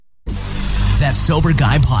That Sober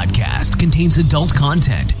Guy podcast contains adult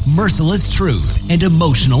content, merciless truth, and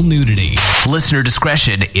emotional nudity. Listener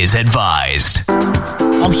discretion is advised.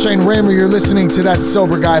 I'm Shane Raymer. You're listening to That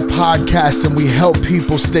Sober Guy podcast, and we help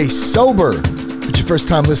people stay sober. If it's your first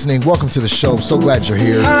time listening, welcome to the show. I'm so glad you're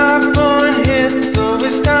here. You've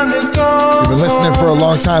been listening for a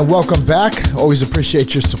long time. Welcome back. Always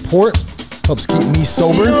appreciate your support. Helps keep me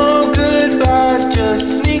sober. No goodbyes,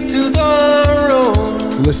 just sneak to the road.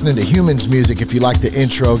 You're listening to Humans music. If you like the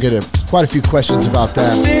intro, get quite a few questions about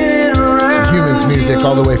that. Some Humans music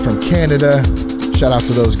all the way from Canada. Shout out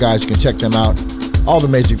to those guys. You can check them out. All the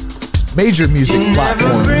major music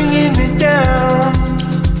platforms.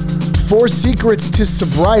 4 secrets to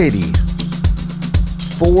sobriety.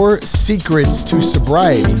 4 secrets to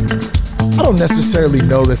sobriety. I don't necessarily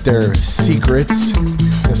know that they're secrets.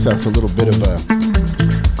 I guess that's a little bit of a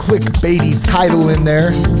clickbaity title in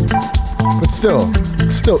there. But still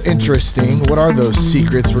interesting. What are those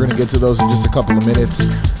secrets? We're going to get to those in just a couple of minutes.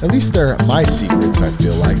 At least they're my secrets, I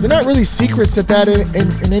feel like. They're not really secrets at that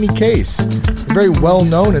in any case. They're very well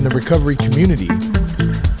known in the recovery community.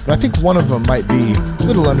 But I think one of them might be a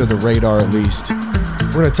little under the radar at least.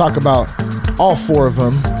 We're going to talk about all 4 of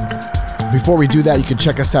them. Before we do that, you can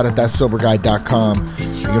check us out at thatsoberguy.com.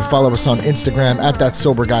 You can follow us on Instagram at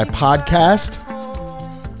thatsoberguypodcast.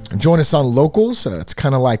 And join us on Locals. It's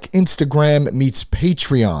kind of like Instagram meets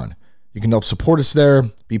Patreon. You can help support us there,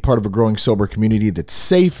 be part of a growing sober community that's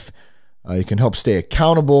safe. You can help stay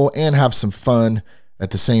accountable and have some fun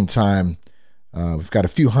at the same time. We've got a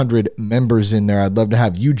few hundred members in there. I'd love to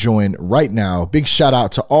have you join right now. Big shout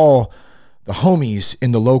out to all the homies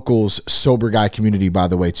in the Locals Sober Guy community, by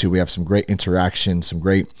the way, too. We have some great interaction, some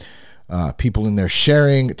great people in there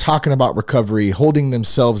sharing, talking about recovery, holding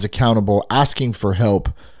themselves accountable, asking for help,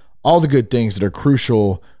 all the good things that are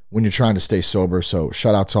crucial when you're trying to stay sober. So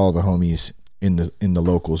shout out to all the homies in the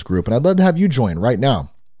Locals group. And I'd love to have you join right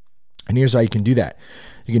now. And here's how you can do that.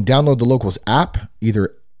 You can download the Locals app,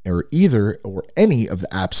 either or any of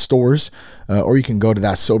the app stores, or you can go to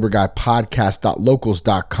that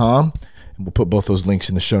soberguypodcast.locals.com. And we'll put both those links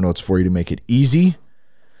in the show notes for you to make it easy.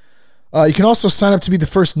 You can also sign up to be the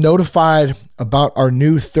first notified about our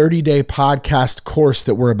new 30-day podcast course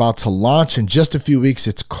that we're about to launch in just a few weeks.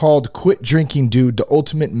 It's called Quit Drinking Dude, the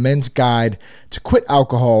Ultimate Men's Guide to Quit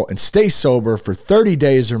Alcohol and Stay Sober for 30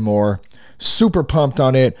 days or more. Super pumped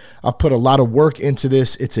on it. I've put a lot of work into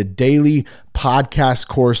this. It's a daily podcast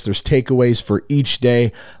course. There's takeaways for each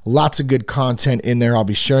day. Lots of good content in there. I'll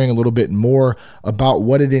be sharing a little bit more about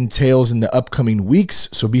what it entails in the upcoming weeks,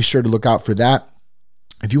 so be sure to look out for that.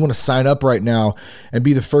 If you want to sign up right now and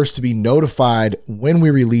be the first to be notified when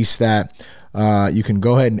we release that, you can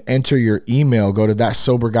go ahead and enter your email. Go to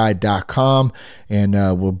thatsoberguy.com and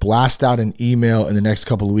we'll blast out an email in the next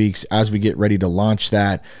couple of weeks as we get ready to launch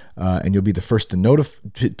that. And you'll be the first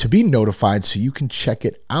to be notified so you can check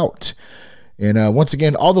it out. And once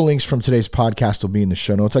again, all the links from today's podcast will be in the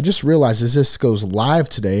show notes. I just realized as this goes live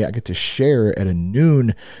today, I get to share at a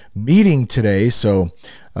noon meeting today. So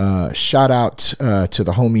shout out to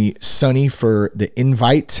the homie Sonny for the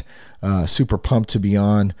invite. Super pumped to be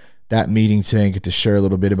on that meeting today and get to share a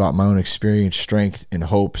little bit about my own experience, strength, and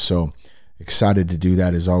hope. So excited to do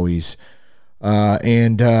that as always.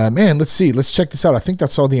 Man, let's see. Let's check this out. I think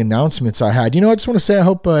that's all the announcements I had. I just want to say I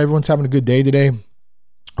hope everyone's having a good day today.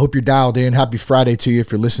 Hope you're dialed in. Happy Friday to you if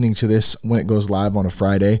you're listening to this when it goes live on a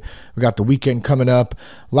Friday. We got the weekend coming up.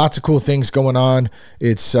 Lots of cool things going on.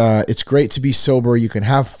 It's great to be sober. You can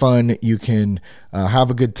have fun. You can have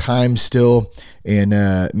a good time still. And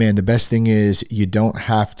man, the best thing is you don't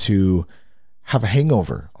have to have a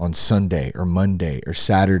hangover on Sunday or Monday or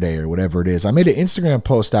Saturday or whatever it is. I made an Instagram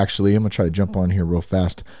post actually. I'm gonna try to jump on here real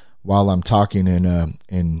fast while I'm talking and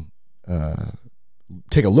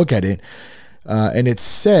take a look at it. And it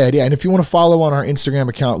said, and if you want to follow on our Instagram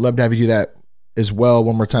account, love to have you do that as well.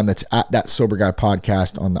 One more time, that's at That Sober Guy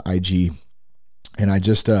Podcast on the IG. And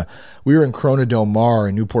we were in Corona Del Mar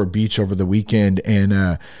in Newport Beach over the weekend,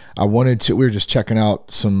 and we were just checking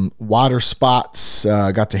out some water spots,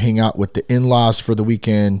 got to hang out with the in-laws for the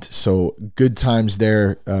weekend. So good times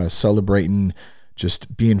there, celebrating,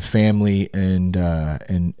 just being family and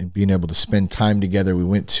being able to spend time together. We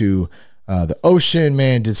went to the ocean,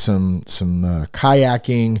 man, did some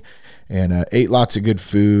kayaking and ate lots of good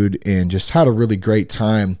food and just had a really great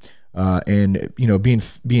time. And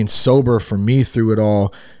being sober for me through it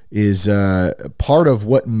all is part of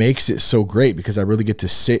what makes it so great, because I really get to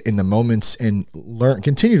sit in the moments and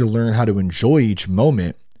continue to learn how to enjoy each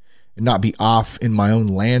moment and not be off in my own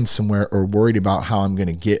land somewhere or worried about how I'm going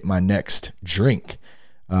to get my next drink.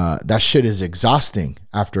 that shit is exhausting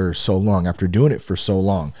after so long, after doing it for so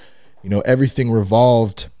long. Everything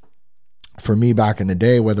revolved for me back in the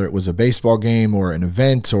day, whether it was a baseball game or an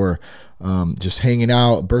event or just hanging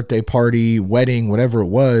out, a birthday party, wedding, whatever it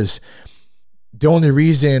was. The only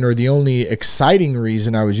reason, or the only exciting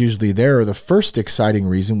reason I was usually there, or the first exciting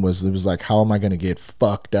reason was, it was like, how am I going to get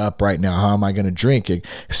fucked up right now? How am I going to drink?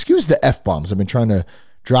 Excuse the F-bombs. I've been trying to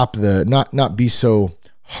drop not be so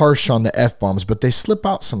harsh on the F-bombs, but they slip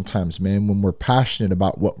out sometimes, man, when we're passionate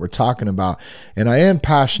about what we're talking about. And I am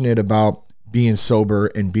passionate about being sober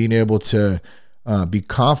and being able to be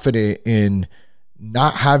confident in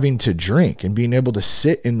not having to drink and being able to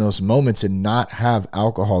sit in those moments and not have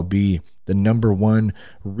alcohol be the number one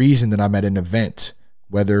reason that I'm at an event,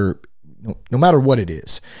 whether, no matter what it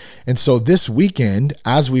is. And so this weekend,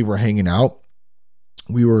 as we were hanging out,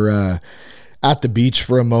 we were at the beach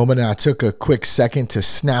for a moment, and I took a quick second to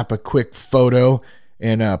snap a quick photo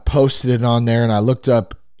and posted it on there. And I looked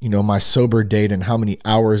up, my sober date and how many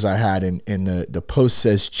hours I had. And the post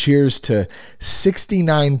says, cheers to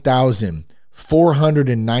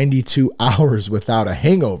 69,492 hours without a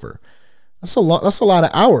hangover. That's a lot of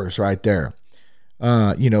hours right there.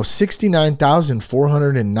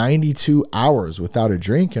 69,492 hours without a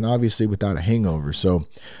drink and obviously without a hangover. So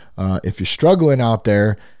if you're struggling out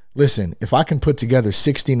there, listen, if I can put together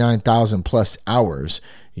 69,000 plus hours,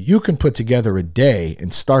 you can put together a day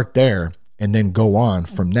and start there and then go on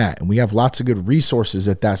from that. And we have lots of good resources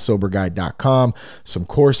at thatsoberguy.com, some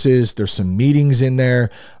courses, there's some meetings in there.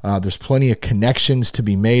 There's plenty of connections to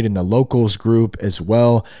be made in the locals group, as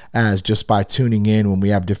well as just by tuning in when we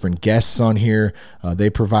have different guests on here. They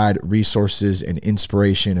provide resources and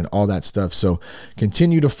inspiration and all that stuff. So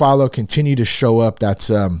continue to follow, continue to show up. That's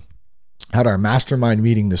had our mastermind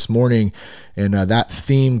meeting this morning, and that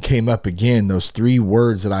theme came up again. Those 3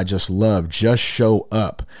 words that I just love: just show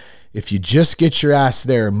up. If you just get your ass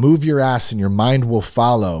there, move your ass, and your mind will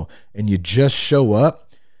follow, and you just show up,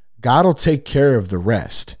 God will take care of the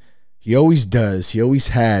rest. He always does. He always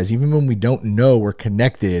has. Even when we don't know we're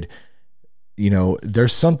connected,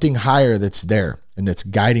 there's something higher that's there and that's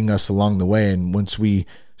guiding us along the way. And once we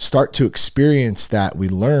start to experience that, we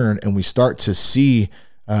learn and we start to see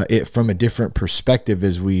it from a different perspective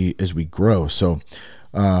as we grow. So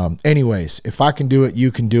anyways, if I can do it,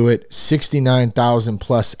 you can do it. 69,000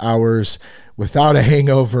 plus hours without a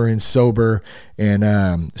hangover and sober.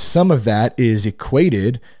 And some of that is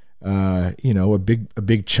equated, a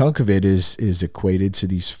big chunk of it is equated to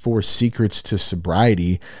these 4 secrets to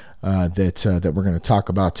sobriety that we're going to talk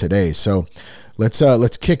about today. So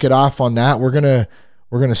let's kick it off on that. We're going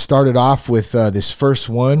to start it off with this first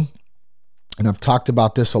one. And I've talked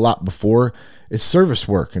about this a lot before. It's service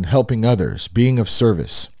work and helping others, being of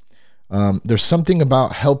service. There's something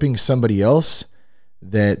about helping somebody else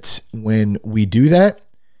that when we do that,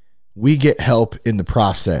 we get help in the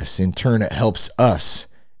process. In turn, it helps us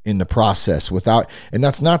in the process and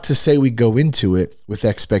that's not to say we go into it with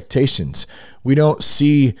expectations. We don't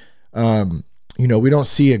see, we don't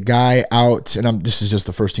see a guy out, and this is just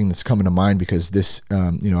the first thing that's coming to mind because this,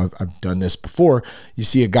 I've done this before. You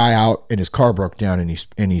see a guy out and his car broke down and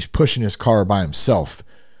he's pushing his car by himself.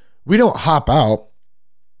 We don't hop out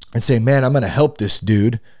and say, man, I'm going to help this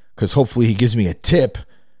dude because hopefully he gives me a tip.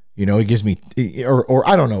 He gives me, or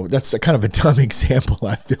I don't know. That's a kind of a dumb example,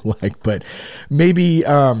 I feel like, but maybe,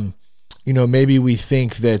 maybe we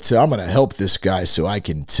think that I'm going to help this guy so I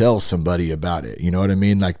can tell somebody about it. You know what I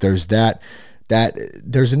mean? Like there's that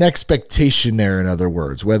there's an expectation there. In other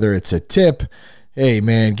words, whether it's a tip, hey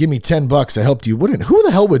man, give me $10, I helped you. Who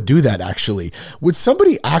the hell would do that? Actually, would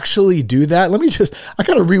somebody actually do that? I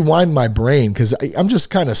gotta rewind my brain because I'm just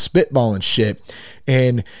kind of spitballing shit.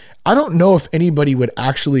 And I don't know if anybody would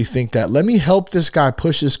actually think that, let me help this guy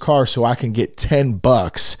push his car so I can get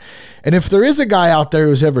 $10. And if there is a guy out there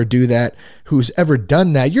who's ever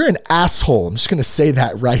done that, you're an asshole. I'm just going to say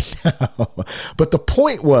that right now. But the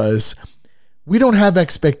point was, we don't have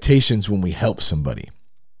expectations when we help somebody.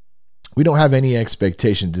 We don't have any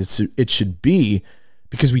expectations. It should be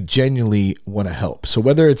because we genuinely want to help. So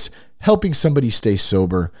whether it's helping somebody stay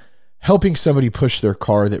sober, helping somebody push their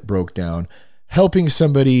car that broke down, helping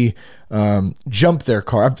somebody jump their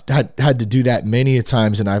car. I've had to do that many a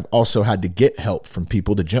times, and I've also had to get help from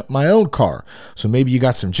people to jump my own car. So maybe you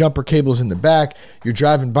got some jumper cables in the back, you're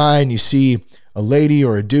driving by and you see a lady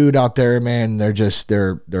or a dude out there, man, they're just,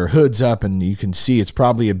 their hood's up and you can see it's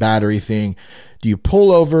probably a battery thing. Do you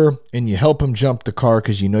pull over and you help them jump the car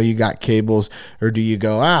because you know you got cables? Or do you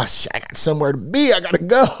go, I got somewhere to be, I got to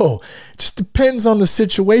go? It just depends on the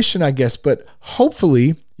situation, I guess. But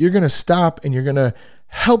hopefully you're going to stop and you're going to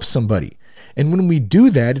help somebody. And when we do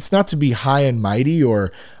that, it's not to be high and mighty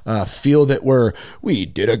or feel that we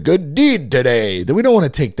did a good deed today, that we don't want to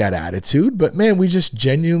take that attitude, but man, we just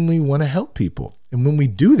genuinely want to help people. And when we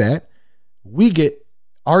do that, we get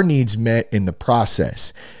our needs met in the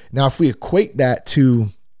process. Now, if we equate that to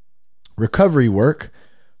recovery work,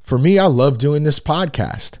 for me, I love doing this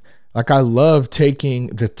podcast. Like, I love taking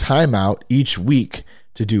the time out each week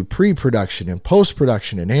to do pre-production and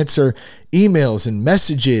post-production and answer emails and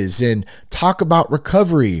messages and talk about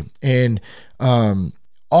recovery and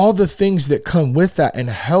all the things that come with that, and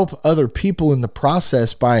help other people in the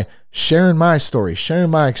process by sharing my story, sharing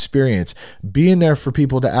my experience, being there for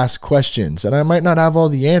people to ask questions. And I might not have all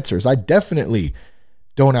the answers. I definitely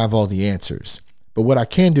don't have all the answers. But what I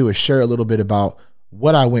can do is share a little bit about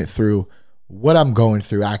what I went through, what I'm going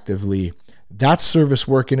through actively. That's service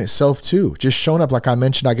work in itself too. Just showing up. Like I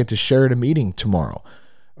mentioned, I get to share at a meeting tomorrow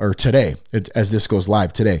or today, as this goes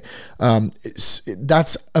live today.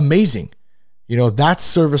 That's amazing. You know, that's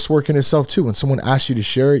service work in itself too. When someone asks you to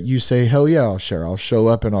share it, you say, hell yeah, I'll share. I'll show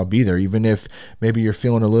up and I'll be there. Even if maybe you're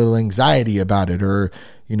feeling a little anxiety about it, or,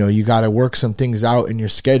 you know, you got to work some things out in your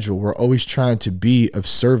schedule. We're always trying to be of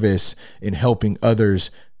service in helping others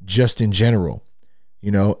just in general,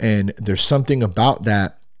 you know, and there's something about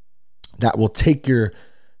that will take your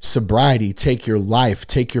sobriety, take your life,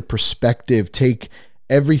 take your perspective, take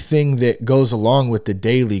everything that goes along with the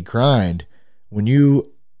daily grind. When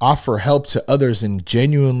you offer help to others and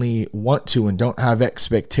genuinely want to and don't have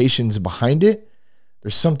expectations behind it,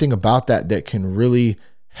 there's something about that can really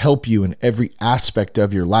help you in every aspect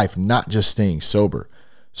of your life, not just staying sober.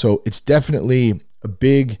 So it's definitely a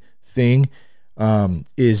big thing.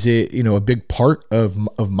 Is it, you know, a big part of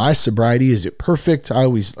my sobriety? Is it perfect? I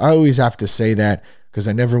always have to say that, because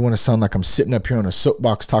I never want to sound like I'm sitting up here on a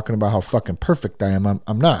soapbox talking about how fucking perfect I am.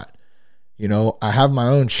 I'm not. You know, I have my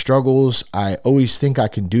own struggles. I always think I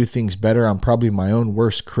can do things better. I'm probably my own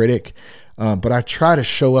worst critic. But I try to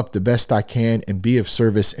show up the best I can and be of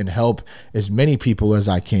service and help as many people as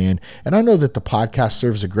I can. And I know that the podcast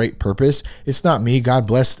serves a great purpose. It's not me. God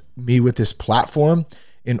blessed me with this platform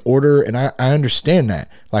in order. And I understand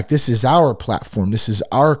that. Like, this is our platform. This is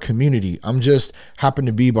our community. I'm just happen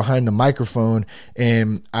to be behind the microphone.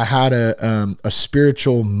 And I had a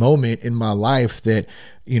spiritual moment in my life that,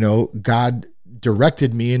 you know, God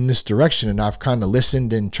directed me in this direction, and I've kind of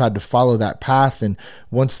listened and tried to follow that path. And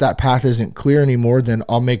once that path isn't clear anymore, then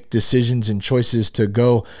I'll make decisions and choices to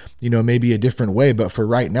go, you know, maybe a different way. But for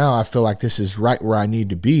right now, I feel like this is right where I need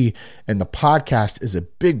to be. And the podcast is a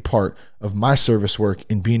big part of my service work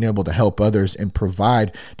in being able to help others and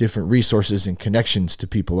provide different resources and connections to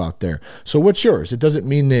people out there. So what's yours? It doesn't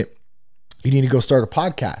mean that you need to go start a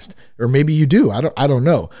podcast, or maybe you do. I don't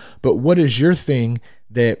know. But what is your thing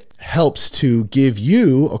that helps to give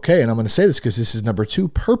you, okay, and I'm going to say this because this is number 2,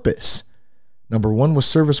 purpose. Number 1 was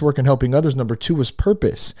service work and helping others. Number 2 was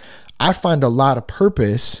purpose. I find a lot of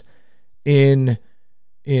purpose in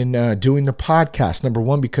doing the podcast. Number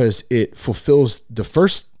 1, because it fulfills the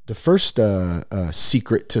first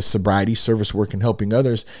secret to sobriety, service work and helping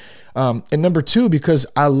others. And number 2, because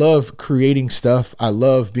I love creating stuff. I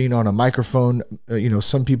love being on a microphone. You know,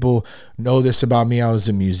 some people know this about me. I was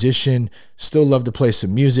a musician, still love to play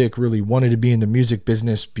some music, really wanted to be in the music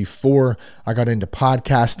business before I got into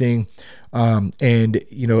podcasting. And,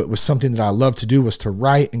 you know, it was something that I loved to do, was to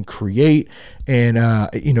write and create and,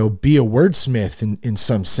 you know, be a wordsmith in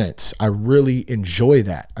some sense. I really enjoy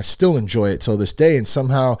that. I still enjoy it till this day. And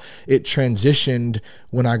somehow it transitioned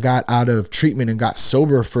when I got out of treatment and got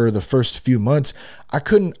sober for the first few months.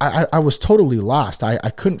 I was totally lost. I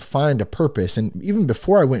couldn't find a purpose. And even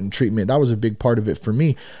before I went in treatment, that was a big part of it for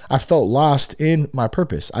me. I felt lost in my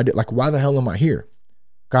purpose. I did, like, why the hell am I here?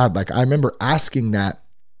 God, like, I remember asking that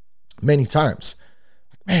many times.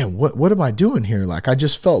 Man, what am I doing here? Like, I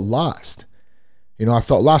just felt lost. You know, I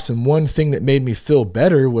felt lost. And one thing that made me feel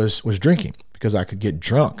better was drinking, because I could get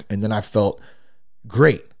drunk and then I felt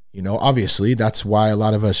great. You know, obviously that's why a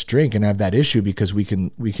lot of us drink and have that issue, because we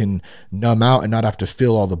can numb out and not have to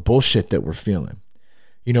feel all the bullshit that we're feeling,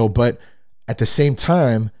 you know, but at the same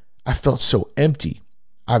time, I felt so empty.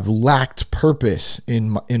 I've lacked purpose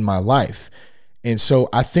in my life. And so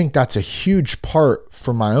I think that's a huge part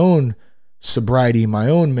for my own sobriety, my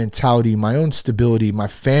own mentality, my own stability, my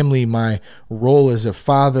family, my role as a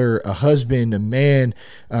father, a husband, a man,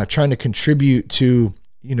 trying to contribute to,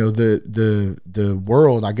 you know, the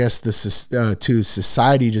world, I guess, to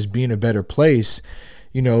society just being a better place,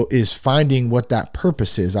 you know, is finding what that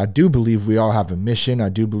purpose is. I do believe we all have a mission. I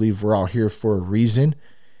do believe we're all here for a reason,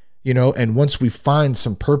 you know, and once we find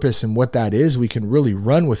some purpose in what that is, we can really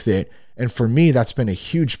run with it And for me, that's been a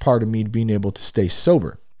huge part of me being able to stay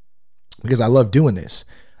sober, because I love doing this.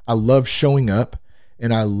 I love showing up,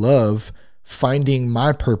 and I love finding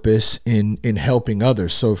my purpose in helping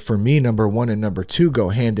others. So for me, number one and number two go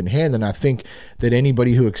hand in hand. And I think that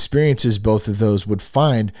anybody who experiences both of those would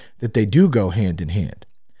find that they do go hand in hand.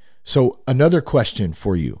 So another question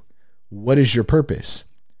for you: what is your purpose?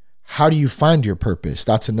 How do you find your purpose?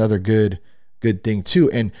 That's another good thing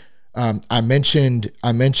too. And I mentioned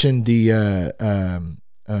the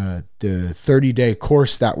 30-day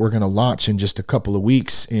course that we're going to launch in just a couple of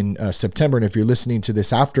weeks in September. And if you're listening to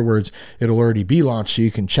this afterwards, it'll already be launched, so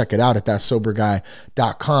you can check it out at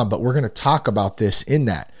thatsoberguy.com. But we're going to talk about this in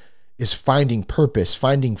that is finding purpose,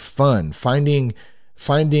 finding fun, finding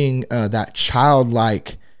that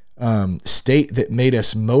childlike state that made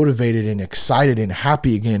us motivated and excited and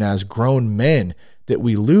happy again as grown men that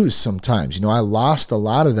we lose sometimes. You know, I lost a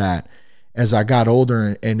lot of that as I got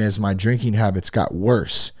older and as my drinking habits got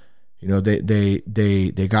worse. You know,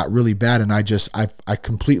 they got really bad, and I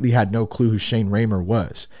completely had no clue who Shane Ramer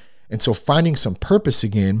was. And so finding some purpose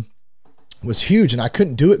again was huge, and I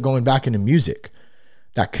couldn't do it going back into music.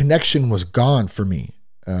 That connection was gone for me.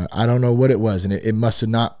 I don't know what it was, and it must have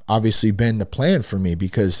not obviously been the plan for me,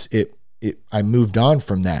 because I moved on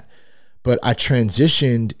from that. But I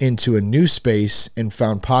transitioned into a new space and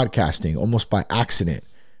found podcasting almost by accident.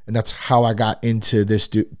 And that's how I got into this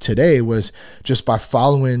today, was just by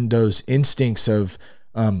following those instincts of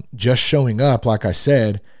just showing up, like I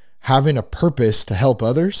said, having a purpose to help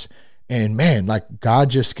others. And man, like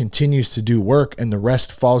God just continues to do work, and the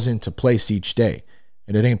rest falls into place each day.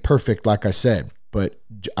 And it ain't perfect, like I said, but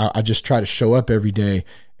I just try to show up every day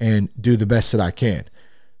and do the best that I can.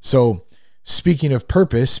 So speaking of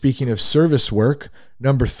purpose, speaking of service work,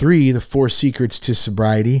 number 3, the 4 secrets to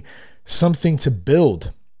sobriety: something to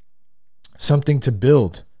build. Something to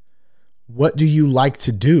build. What do you like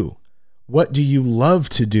to do? What do you love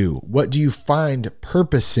to do? What do you find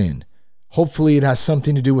purpose in? Hopefully it has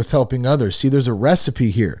something to do with helping others. See, there's a recipe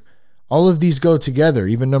here. All of these go together.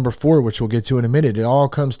 Even number 4, which we'll get to in a minute, it all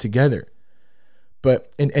comes together.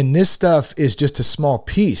 But, and this stuff is just a small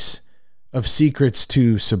piece of secrets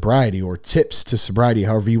to sobriety, or tips to sobriety,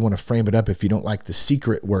 however you want to frame it up if you don't like the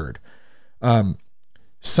secret word.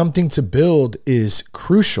 Something to build is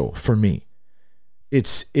crucial for me.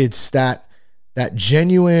 It's that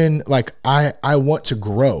genuine, like I want to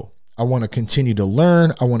grow. I want to continue to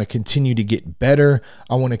learn. I want to continue to get better.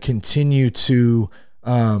 I want to continue to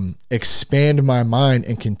expand my mind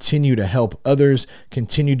and continue to help others,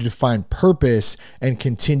 continue to find purpose, and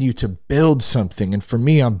continue to build something. And for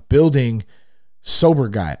me, I'm building Sober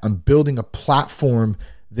Guy. I'm building a platform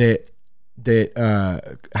that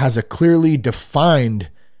has a clearly defined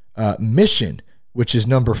mission, which is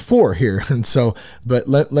number 4 here. And so, but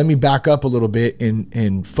let me back up a little bit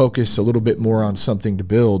and focus a little bit more on something to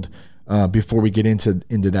build before we get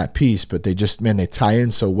into that piece. But they tie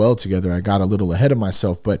in so well together. I got a little ahead of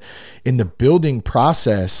myself. But in the building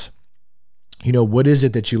process, you know, what is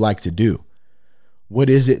it that you like to do? What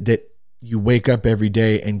is it that you wake up every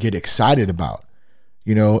day and get excited about?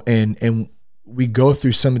 You know, and we go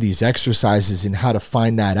through some of these exercises in how to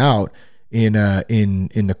find that out in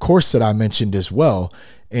the course that I mentioned as well.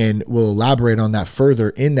 And we'll elaborate on that further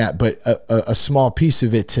in that. But a small piece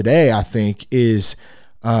of it today, I think, is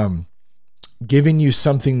giving you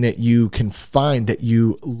something that you can find that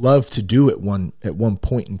you love to do at one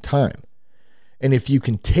point in time. And if you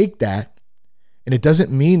can take that, and it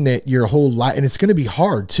doesn't mean that your whole life, and it's going to be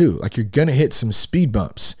hard too. Like, you're going to hit some speed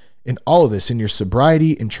bumps in all of this, in your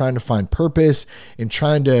sobriety, in trying to find purpose, in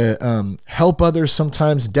trying to help others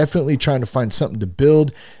sometimes, definitely trying to find something to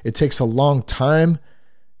build. It takes a long time.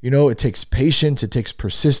 You know, it takes patience, it takes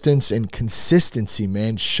persistence and consistency,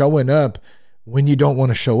 man, showing up when you don't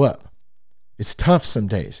want to show up. It's tough some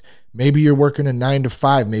days. Maybe you're working a 9 to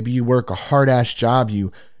 5. Maybe you work a hard ass job.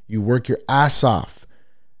 You work your ass off,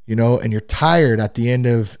 you know, and you're tired at the end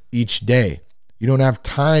of each day. You don't have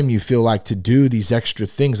time, you feel like, to do these extra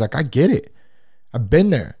things. Like, I get it. I've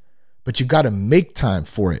been there, but you got to make time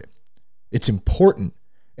for it. It's important.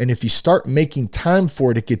 And if you start making time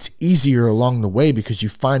for it, it gets easier along the way, because you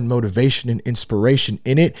find motivation and inspiration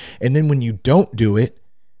in it. And then when you don't do it,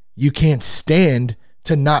 you can't stand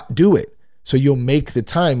to not do it. So you'll make the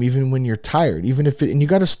time even when you're tired, and you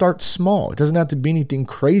got to start small. It doesn't have to be anything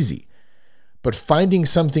crazy, but finding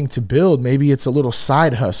something to build. Maybe it's a little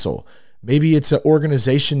side hustle. Maybe it's an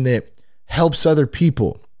organization that helps other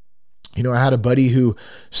people. I had a buddy who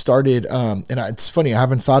started, it's funny, I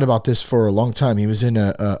haven't thought about this for a long time. He was in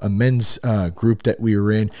a men's group that we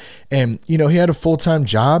were in, and, he had a full-time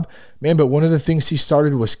job, man, but one of the things he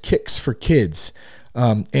started was Kicks for Kids.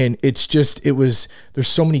 And there's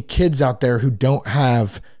so many kids out there who don't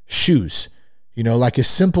have shoes, like as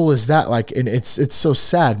simple as that, like, and it's so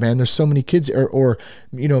sad, man. There's so many kids or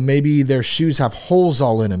maybe their shoes have holes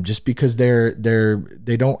all in them just because they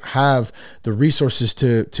don't have the resources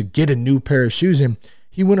to get a new pair of shoes. And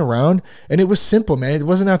he went around, and it was simple, man. It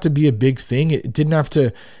wasn't have to be a big thing. It didn't have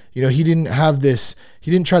to, he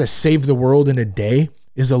didn't try to save the world in a day.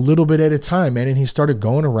 Is a little bit at a time, man. And he started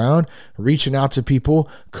going around, reaching out to people,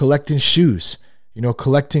 collecting shoes,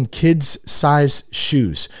 collecting kids size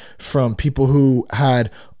shoes from people who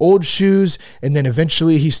had old shoes. And then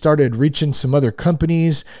eventually he started reaching some other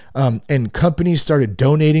companies, and companies started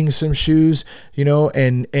donating some shoes,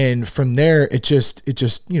 and from there, it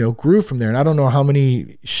just grew from there. And I don't know how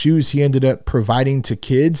many shoes he ended up providing to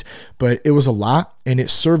kids, but it was a lot, and it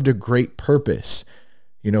served a great purpose.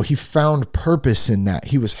 He found purpose in that.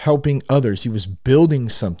 He was helping others. He was building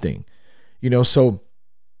something, so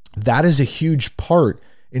that is a huge part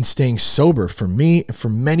in staying sober for me and for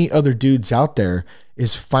many other dudes out there,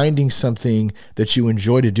 is finding something that you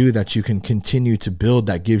enjoy to do, that you can continue to build,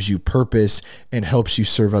 that gives you purpose and helps you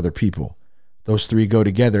serve other people. Those three go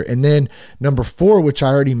together. And then number 4, which I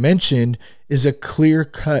already mentioned, is a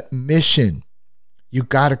clear-cut mission. You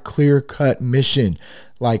got a clear-cut mission.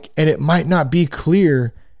 And it might not be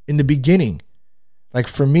clear in the beginning. Like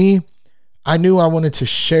for me, I knew I wanted to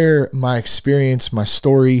share my experience, my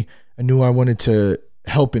story. I knew I wanted to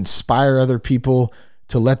help inspire other people,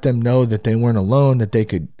 to let them know that they weren't alone, that they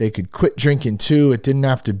could quit drinking too. It didn't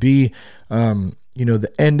have to be,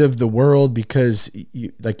 the end of the world, because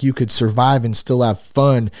you could survive and still have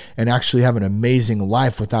fun and actually have an amazing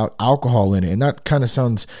life without alcohol in it. And that kind of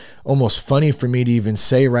sounds almost funny for me to even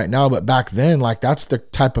say right now, but back then, that's the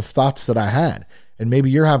type of thoughts that I had. And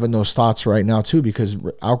maybe you're having those thoughts right now too, because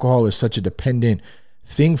alcohol is such a dependent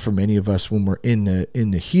thing for many of us when we're in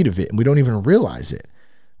the heat of it, and we don't even realize it.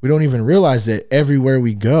 We don't even realize that everywhere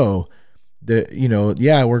we go, that,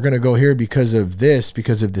 we're going to go here because of this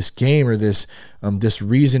game, or this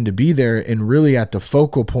reason to be there. And really at the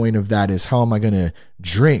focal point of that is, how am I going to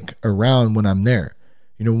drink around when I'm there?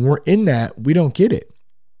 When we're in that, we don't get it.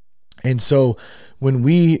 And so when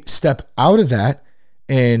we step out of that,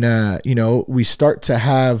 and, we start to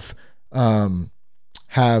have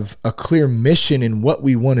a clear mission in what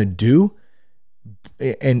we want to do,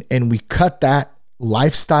 and we cut that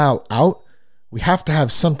lifestyle out, we have to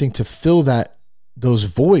have something to fill those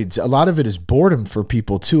voids. A lot of it is boredom for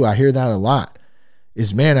people too. I hear that a lot,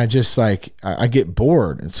 is, man, I get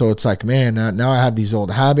bored. And so it's like, man, now I have these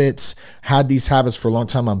old habits, had these habits for a long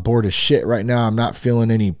time. I'm bored as shit right now. I'm not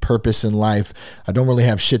feeling any purpose in life. I don't really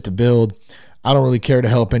have shit to build. I don't really care to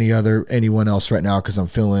help anyone else right now, because I'm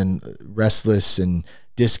feeling restless and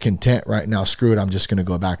discontent right now. Screw it. I'm just going to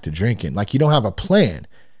go back to drinking. You don't have a plan.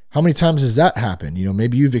 How many times does that happen?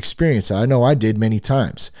 Maybe you've experienced it. I know I did many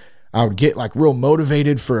times. I would get real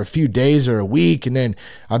motivated for a few days or a week, and then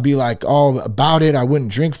I'd be all about it. I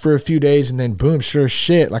wouldn't drink for a few days, and then boom, sure as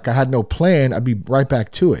shit, I had no plan. I'd be right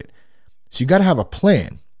back to it. So you got to have a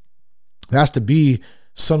plan. There has to be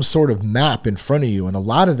some sort of map in front of you. And a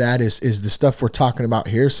lot of that is the stuff we're talking about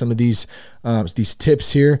here. Some of these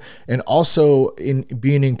tips here, and also in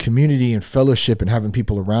being in community and fellowship and having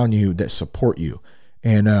people around you that support you.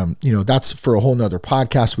 And, that's for a whole nother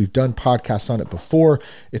podcast. We've done podcasts on it before.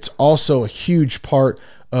 It's also a huge part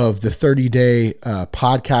of the 30-day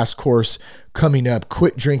podcast course coming up.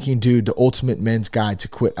 Quit Drinking Dude, the ultimate men's guide to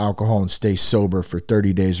quit alcohol and stay sober for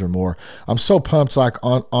 30 days or more. I'm so pumped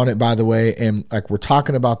on it, by the way. And we're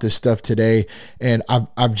talking about this stuff today, and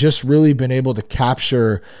I've just really been able to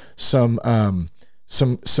capture some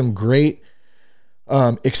great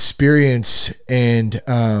experience and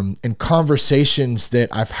conversations that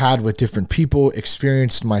I've had with different people,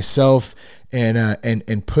 experienced myself,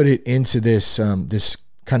 and put it into this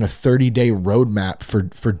kind of 30-day roadmap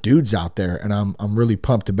for dudes out there. And I'm really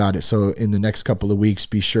pumped about it. So in the next couple of weeks,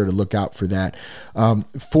 be sure to look out for that.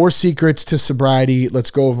 4 secrets to sobriety.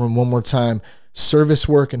 Let's go over them one more time. Service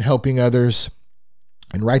work and helping others.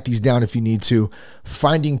 And write these down if you need to.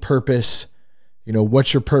 Finding purpose.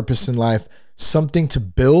 What's your purpose in life? Something to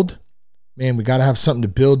build. Man, we got to have something to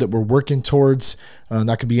build that we're working towards.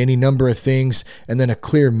 That could be any number of things. And then a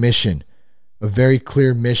clear mission, a very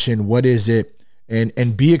clear mission. What is it?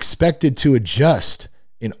 And be expected to adjust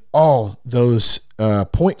in all those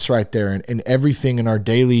points right there, and everything in our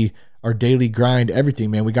daily our daily grind, everything,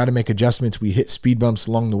 man. We got to make adjustments. We hit speed bumps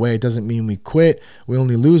along the way. It doesn't mean we quit. We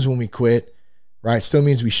only lose when we quit, right? Still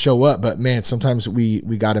means we show up, but man, sometimes we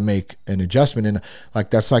got to make an adjustment. And like,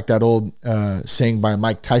 that's like that old saying by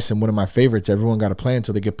Mike Tyson, one of my favorites: everyone got to play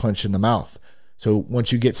until they get punched in the mouth. So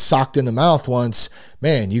once you get socked in the mouth once,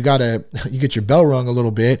 man, you get your bell rung a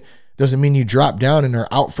little bit. Doesn't mean you drop down and are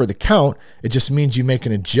out for the count. It just means you make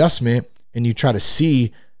an adjustment and you try to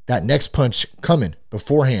see that next punch coming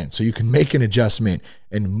beforehand, so you can make an adjustment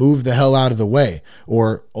and move the hell out of the way,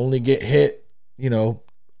 or only get hit,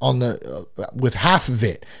 on the with half of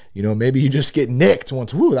it. Maybe you just get nicked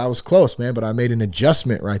once. Woo, that was close, man, but I made an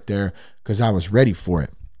adjustment right there because I was ready for it.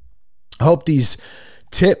 I hope these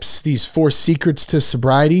tips, these 4 secrets to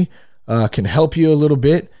sobriety, can help you a little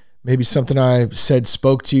bit. Maybe something I said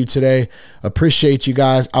spoke to you today. Appreciate you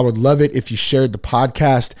guys. I would love it if you shared the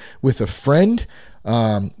podcast with a friend.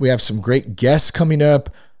 We have some great guests coming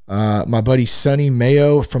up. My buddy Sonny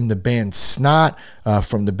Mayo from the band Snot,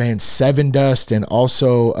 from the band Seven Dust, and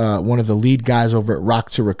also one of the lead guys over at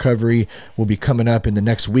Rock to Recovery will be coming up in the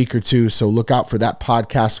next week or two. So look out for that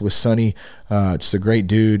podcast with Sonny. Just a great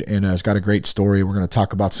dude, and he's got a great story. We're going to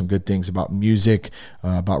talk about some good things about music,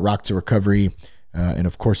 about Rock to Recovery. And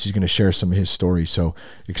of course, he's going to share some of his story. So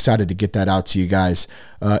excited to get that out to you guys.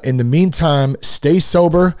 In the meantime, stay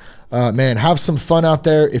sober, man, have some fun out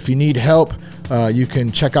there. If you need help, you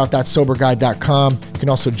can check out thatsoberguy.com. You can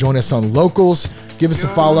also join us on Locals. Give us a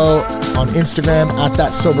follow on Instagram at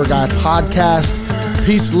That Sober Guy Podcast.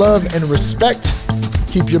 Peace, love, and respect.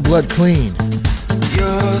 Keep your blood clean.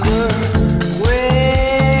 You're my